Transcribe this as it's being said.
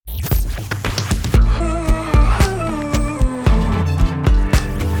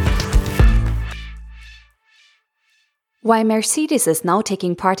Why Mercedes is now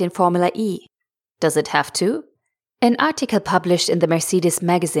taking part in Formula E. Does it have to? An article published in the Mercedes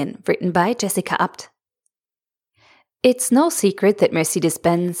magazine, written by Jessica Abt. It's no secret that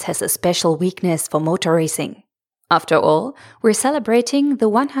Mercedes-Benz has a special weakness for motor racing. After all, we're celebrating the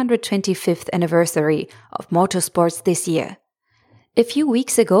 125th anniversary of motorsports this year. A few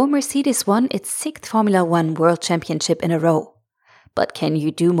weeks ago, Mercedes won its 6th Formula 1 World Championship in a row. But can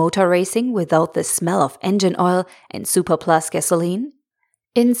you do motor racing without the smell of engine oil and Super Plus gasoline?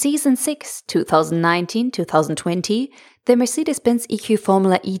 In Season 6, 2019-2020, the Mercedes-Benz EQ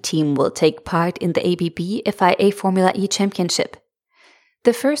Formula E team will take part in the ABB FIA Formula E Championship,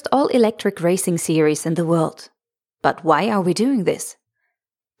 the first all-electric racing series in the world. But why are we doing this?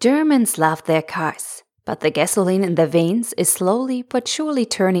 Germans love their cars, but the gasoline in their veins is slowly but surely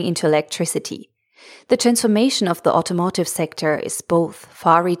turning into electricity. The transformation of the automotive sector is both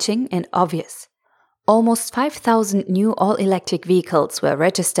far-reaching and obvious. Almost 5,000 new all-electric vehicles were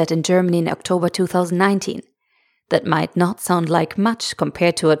registered in Germany in October 2019. That might not sound like much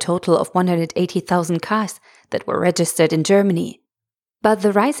compared to a total of 180,000 cars that were registered in Germany. But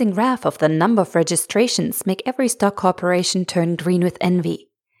the rising graph of the number of registrations make every stock corporation turn green with envy.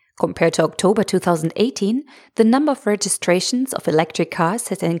 Compared to October 2018, the number of registrations of electric cars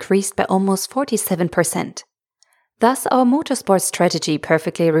has increased by almost 47%. Thus, our motorsport strategy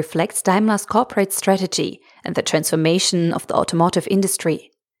perfectly reflects Daimler's corporate strategy and the transformation of the automotive industry.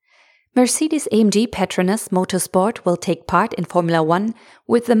 Mercedes-AMG Petronas Motorsport will take part in Formula 1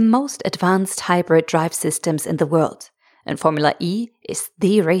 with the most advanced hybrid drive systems in the world, and Formula E is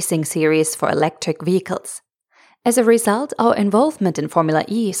the racing series for electric vehicles. As a result, our involvement in Formula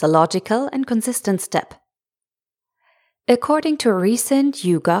E is a logical and consistent step. According to a recent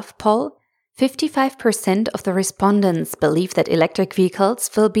YouGov poll, 55% of the respondents believe that electric vehicles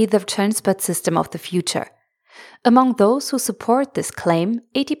will be the transport system of the future. Among those who support this claim,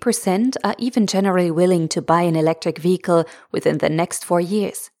 80% are even generally willing to buy an electric vehicle within the next 4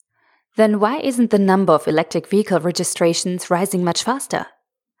 years. Then why isn't the number of electric vehicle registrations rising much faster?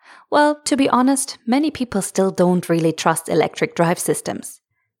 Well, to be honest, many people still don't really trust electric drive systems.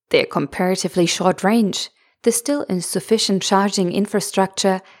 Their comparatively short range, the still insufficient charging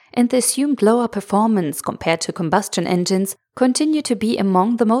infrastructure, and the assumed lower performance compared to combustion engines continue to be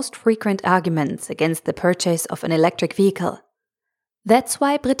among the most frequent arguments against the purchase of an electric vehicle. That's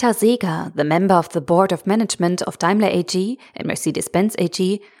why Britta Seeger, the member of the board of management of Daimler AG and Mercedes-Benz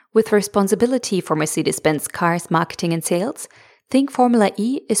AG, with responsibility for Mercedes-Benz cars marketing and sales, think Formula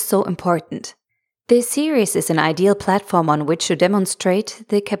E is so important. This series is an ideal platform on which to demonstrate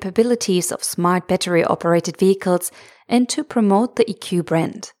the capabilities of smart battery-operated vehicles and to promote the EQ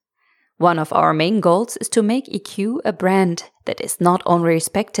brand. One of our main goals is to make EQ a brand that is not only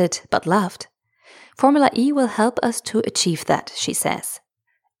respected but loved. Formula E will help us to achieve that, she says.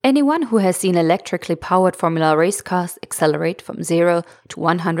 Anyone who has seen electrically powered Formula race cars accelerate from 0 to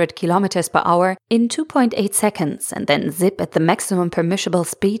 100 km per hour in 2.8 seconds and then zip at the maximum permissible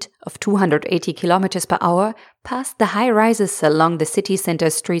speed of 280 km per hour past the high rises along the city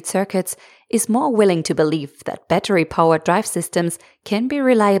center street circuits is more willing to believe that battery-powered drive systems can be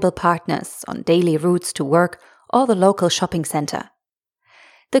reliable partners on daily routes to work or the local shopping center.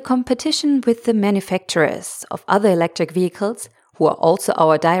 The competition with the manufacturers of other electric vehicles, who are also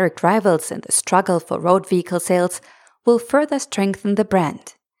our direct rivals in the struggle for road vehicle sales, will further strengthen the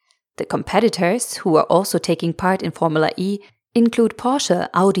brand. The competitors, who are also taking part in Formula E, include Porsche,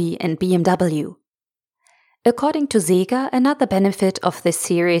 Audi and BMW. According to Seeger, another benefit of this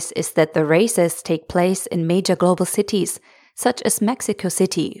series is that the races take place in major global cities, such as Mexico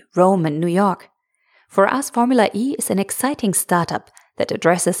City, Rome and New York. For us, Formula E is an exciting startup that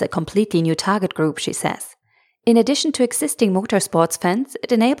addresses a completely new target group, she says. In addition to existing motorsports fans,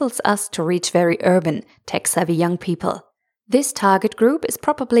 it enables us to reach very urban, tech-savvy young people. This target group is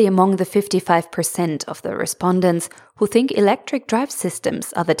probably among the 55% of the respondents who think electric drive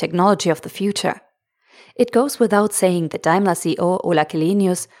systems are the technology of the future. It goes without saying that Daimler CEO Ola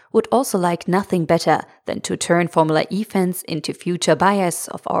Källenius would also like nothing better than to turn Formula E fans into future buyers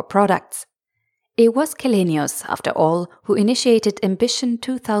of our products. It was Källenius, after all, who initiated Ambition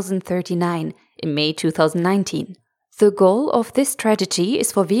 2039 in May 2019. The goal of this strategy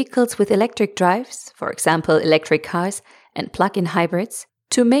is for vehicles with electric drives, for example electric cars and plug-in hybrids,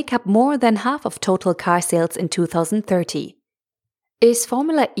 to make up more than half of total car sales in 2030. Is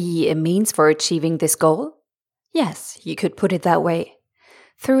Formula E a means for achieving this goal? Yes, you could put it that way.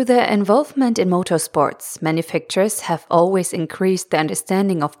 Through their involvement in motorsports, manufacturers have always increased their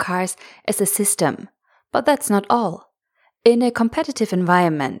understanding of cars as a system. But that's not all. In a competitive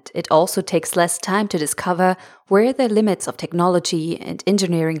environment, it also takes less time to discover where the limits of technology and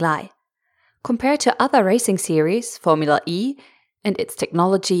engineering lie. Compared to other racing series, Formula E and its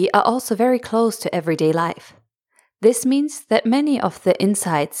technology are also very close to everyday life. This means that many of the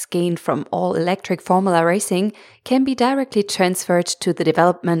insights gained from all-electric Formula racing can be directly transferred to the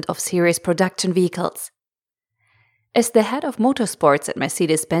development of series production vehicles. As the head of motorsports at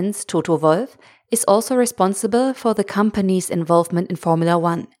Mercedes-Benz, Toto Wolff is also responsible for the company's involvement in Formula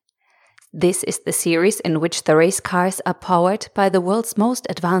 1. This is the series in which the race cars are powered by the world's most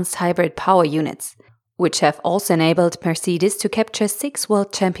advanced hybrid power units, which have also enabled Mercedes to capture 6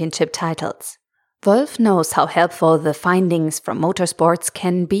 World Championship titles. Wolff knows how helpful the findings from motorsports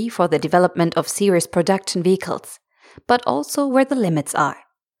can be for the development of series production vehicles, but also where the limits are.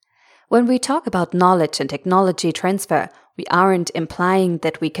 When we talk about knowledge and technology transfer, we aren't implying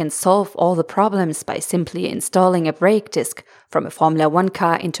that we can solve all the problems by simply installing a brake disc from a Formula 1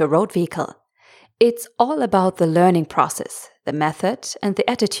 car into a road vehicle. It's all about the learning process, the method, and the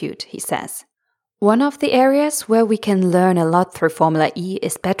attitude, he says. One of the areas where we can learn a lot through Formula E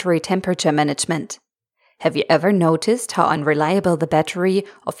is battery temperature management. Have you ever noticed how unreliable the battery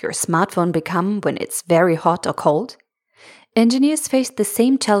of your smartphone becomes when it's very hot or cold? Engineers face the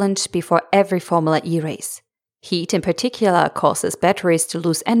same challenge before every Formula E race. Heat in particular causes batteries to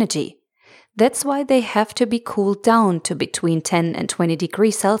lose energy. That's why they have to be cooled down to between 10 and 20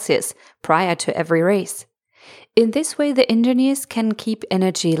 degrees Celsius prior to every race. In this way, the engineers can keep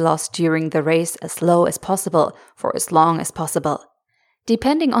energy lost during the race as low as possible for as long as possible.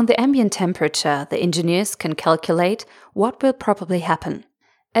 Depending on the ambient temperature, the engineers can calculate what will probably happen.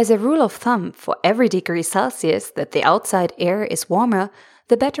 As a rule of thumb, for every degree Celsius that the outside air is warmer,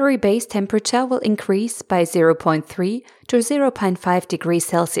 the battery base temperature will increase by 0.3 to 0.5 degrees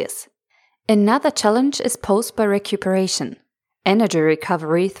Celsius. Another challenge is posed by recuperation, energy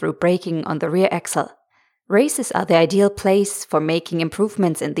recovery through braking on the rear axle. Races are the ideal place for making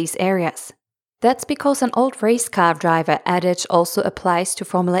improvements in these areas. That's because an old race car driver adage also applies to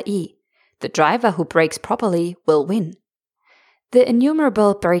Formula E. The driver who brakes properly will win. The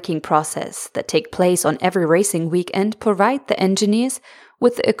innumerable braking process that take place on every racing weekend provide the engineers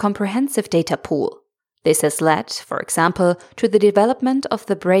with a comprehensive data pool. This has led, for example, to the development of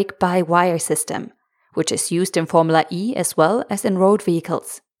the brake-by-wire system, which is used in Formula E as well as in road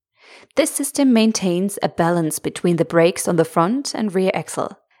vehicles. This system maintains a balance between the brakes on the front and rear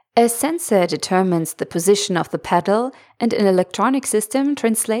axle. A sensor determines the position of the pedal, and an electronic system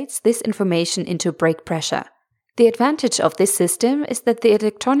translates this information into brake pressure. The advantage of this system is that the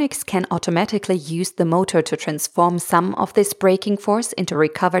electronics can automatically use the motor to transform some of this braking force into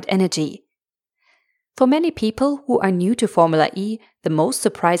recovered energy. For many people who are new to Formula E, the most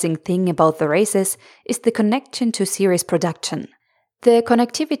surprising thing about the races is the connection to series production. The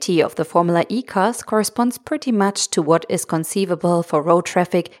connectivity of the Formula E cars corresponds pretty much to what is conceivable for road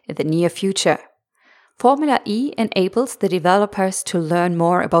traffic in the near future. Formula E enables the developers to learn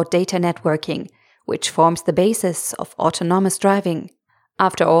more about data networking, which forms the basis of autonomous driving.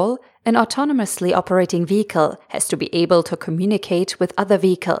 After all, an autonomously operating vehicle has to be able to communicate with other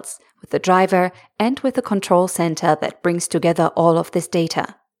vehicles, with the driver, and with the control center that brings together all of this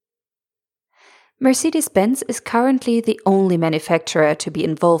data. Mercedes-Benz is currently the only manufacturer to be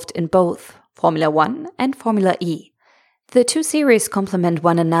involved in both Formula 1 and Formula E. The two series complement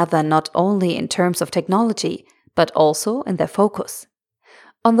one another not only in terms of technology, but also in their focus.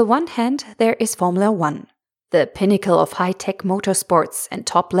 On the one hand, there is Formula 1, the pinnacle of high-tech motorsports and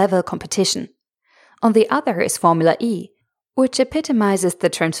top-level competition. On the other is Formula E, which epitomizes the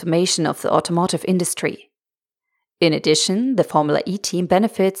transformation of the automotive industry. In addition, the Formula E team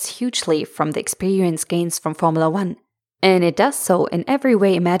benefits hugely from the experience gains from Formula 1, and it does so in every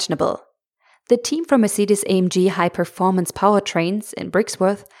way imaginable. The team from Mercedes-AMG high-performance powertrains in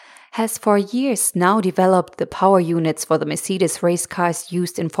Brixworth has for years now developed the power units for the Mercedes race cars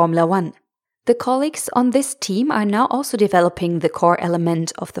used in Formula 1. The colleagues on this team are now also developing the core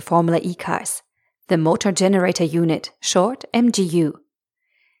element of the Formula E cars, the motor generator unit, short MGU.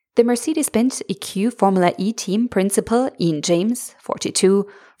 The Mercedes-Benz EQ Formula E team principal Ian James, 42,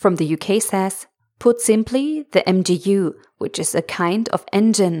 from the UK says, "Put simply, the MGU, which is a kind of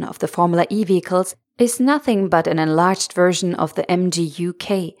engine of the Formula E vehicles, is nothing but an enlarged version of the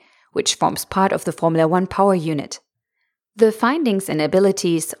MGU-K, which forms part of the Formula 1 power unit." The findings and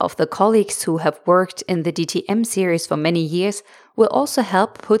abilities of the colleagues who have worked in the DTM series for many years will also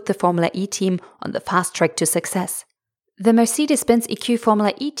help put the Formula E team on the fast track to success. The Mercedes-Benz EQ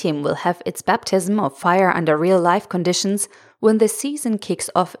Formula E team will have its baptism of fire under real-life conditions when the season kicks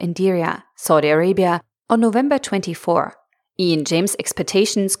off in Diriyah, Saudi Arabia, on November 24. Ian James'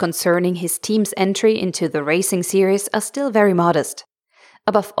 expectations concerning his team's entry into the racing series are still very modest.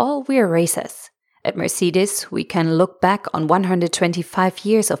 Above all, we are racers. At Mercedes, we can look back on 125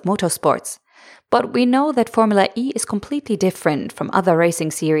 years of motorsports. But we know that Formula E is completely different from other racing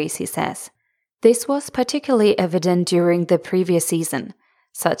series, he says. This was particularly evident during the previous season.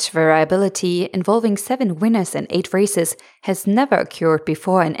 Such variability involving 7 winners and 8 races has never occurred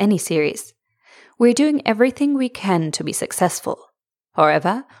before in any series. We're doing everything we can to be successful.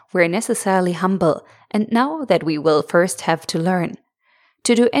 However, we're necessarily humble, and know that we will first have to learn.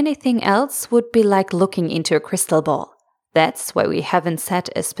 To do anything else would be like looking into a crystal ball. That's why we haven't set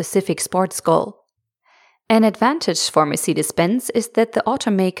a specific sports goal. An advantage for Mercedes-Benz is that the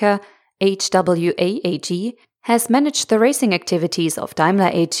automaker HWA AG has managed the racing activities of Daimler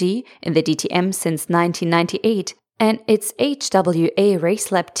AG in the DTM since 1998, and its HWA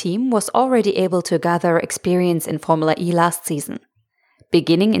race lab team was already able to gather experience in Formula E last season.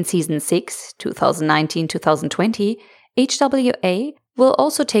 Beginning in Season 6, 2019-2020, HWA will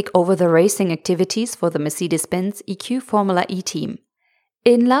also take over the racing activities for the Mercedes-Benz EQ Formula E team.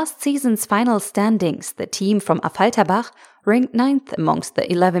 In last season's final standings, the team from Affalterbach ranked 9th amongst the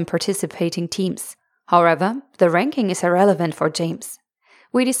 11 participating teams. However, the ranking is irrelevant for James.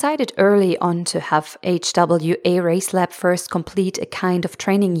 We decided early on to have HWA Race Lab first complete a kind of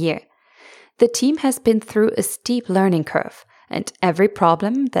training year. The team has been through a steep learning curve, and every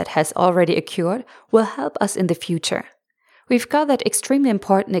problem that has already occurred will help us in the future. We've gathered extremely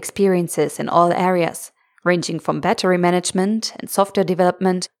important experiences in all areas, ranging from battery management and software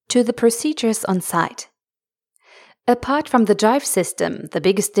development to the procedures on site. Apart from the drive system, the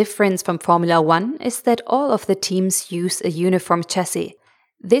biggest difference from Formula 1 is that all of the teams use a uniform chassis.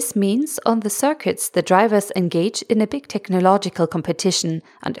 This means on the circuits the drivers engage in a big technological competition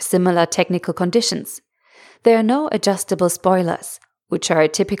under similar technical conditions. There are no adjustable spoilers, which are a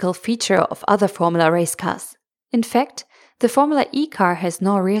typical feature of other Formula race cars. In fact, the Formula E car has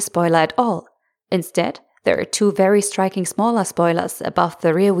no rear spoiler at all. Instead, there are 2 very striking smaller spoilers above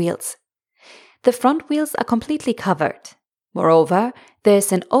the rear wheels. The front wheels are completely covered. Moreover, there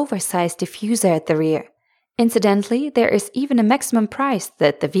is an oversized diffuser at the rear. Incidentally, there is even a maximum price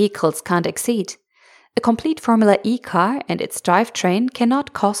that the vehicles can't exceed. A complete Formula E car and its drivetrain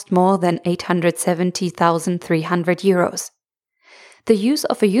cannot cost more than €870,300. The use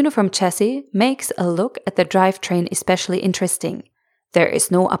of a uniform chassis makes a look at the drivetrain especially interesting. There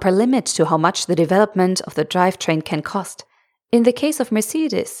is no upper limit to how much the development of the drivetrain can cost. In the case of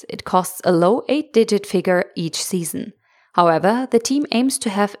Mercedes, it costs a low 8-digit figure each season. However, the team aims to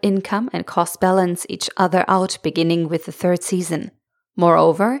have income and cost balance each other out beginning with the 3rd season.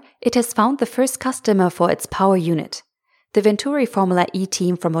 Moreover, it has found the first customer for its power unit, the Venturi Formula E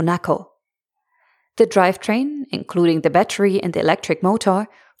team from Monaco. The drivetrain, including the battery and the electric motor,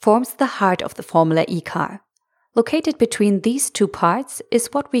 forms the heart of the Formula E car. Located between these 2 parts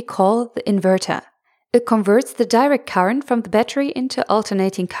is what we call the inverter. It converts the direct current from the battery into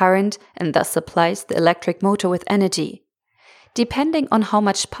alternating current and thus supplies the electric motor with energy. Depending on how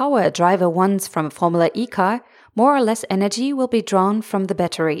much power a driver wants from a Formula E car, more or less energy will be drawn from the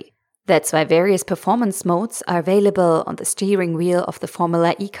battery. That's why various performance modes are available on the steering wheel of the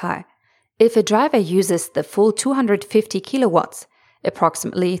Formula E car. If a driver uses the full 250 kilowatts,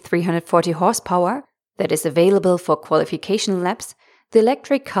 approximately 340 horsepower, that is available for qualification laps, the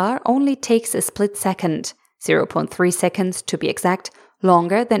electric car only takes a split second, 0.3 seconds to be exact,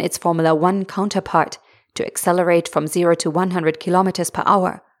 longer than its Formula 1 counterpart, to accelerate from 0 to 100 km per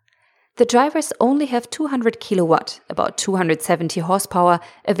hour. The drivers only have 200 kilowatt, about 270 horsepower,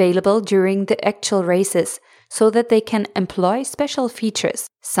 available during the actual races, so that they can employ special features,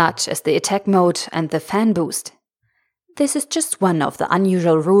 such as the attack mode and the fan boost. This is just one of the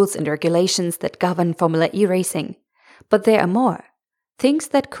unusual rules and regulations that govern Formula E racing. But there are more. Things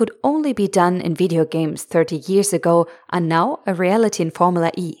that could only be done in video games 30 years ago are now a reality in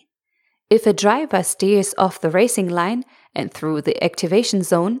Formula E. If a driver steers off the racing line and through the activation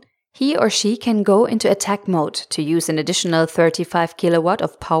zone, he or she can go into attack mode to use an additional 35 kilowatt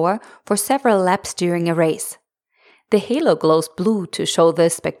of power for several laps during a race. The halo glows blue to show the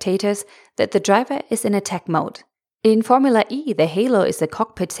spectators that the driver is in attack mode. In Formula E, the halo is a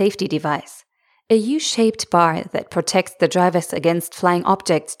cockpit safety device, a U-shaped bar that protects the drivers against flying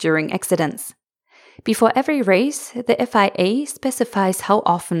objects during accidents. Before every race, the FIA specifies how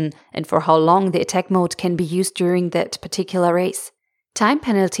often and for how long the attack mode can be used during that particular race. Time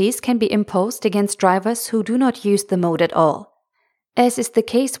penalties can be imposed against drivers who do not use the mode at all. As is the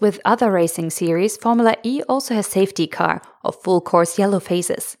case with other racing series, Formula E also has safety car or full course yellow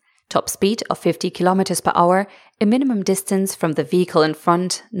phases top speed of 50 km per hour, a minimum distance from the vehicle in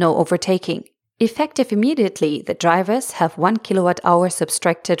front, no overtaking. Effective immediately, the drivers have 1 kWh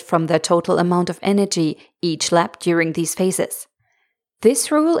subtracted from their total amount of energy each lap during these phases.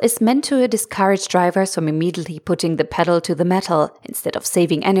 This rule is meant to discourage drivers from immediately putting the pedal to the metal instead of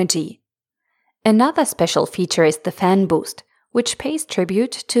saving energy. Another special feature is the fan boost, which pays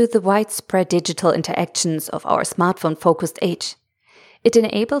tribute to the widespread digital interactions of our smartphone-focused age. It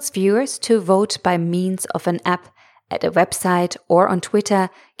enables viewers to vote by means of an app, at a website or on Twitter,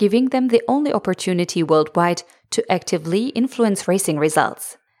 giving them the only opportunity worldwide to actively influence racing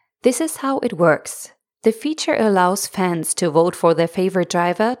results. This is how it works. The feature allows fans to vote for their favorite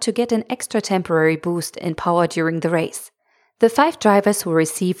driver to get an extra temporary boost in power during the race. The 5 drivers who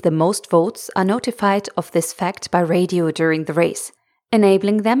receive the most votes are notified of this fact by radio during the race,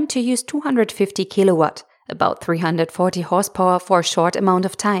 enabling them to use 250 kilowatt, about 340 horsepower, for a short amount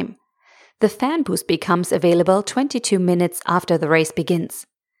of time. The fan boost becomes available 22 minutes after the race begins.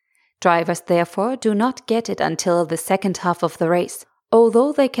 Drivers therefore do not get it until the second half of the race,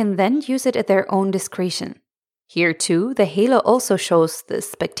 although they can then use it at their own discretion. Here too, the halo also shows the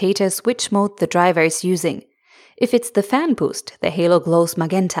spectators which mode the driver is using. If it's the fan boost, the halo glows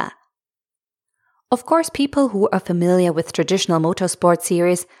magenta. Of course, people who are familiar with traditional motorsport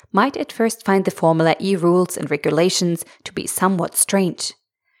series might at first find the Formula E rules and regulations to be somewhat strange.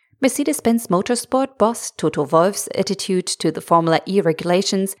 Mercedes-Benz Motorsport boss Toto Wolff's attitude to the Formula E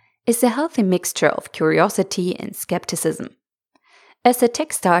regulations is a healthy mixture of curiosity and skepticism. As a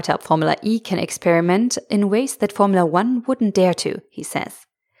tech startup, Formula E can experiment in ways that Formula 1 wouldn't dare to, he says.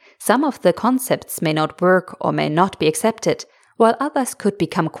 Some of the concepts may not work or may not be accepted, while others could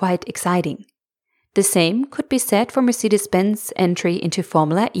become quite exciting. The same could be said for Mercedes-Benz entry into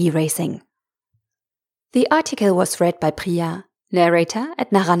Formula E racing. The article was read by Priya, narrator at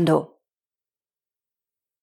Narando.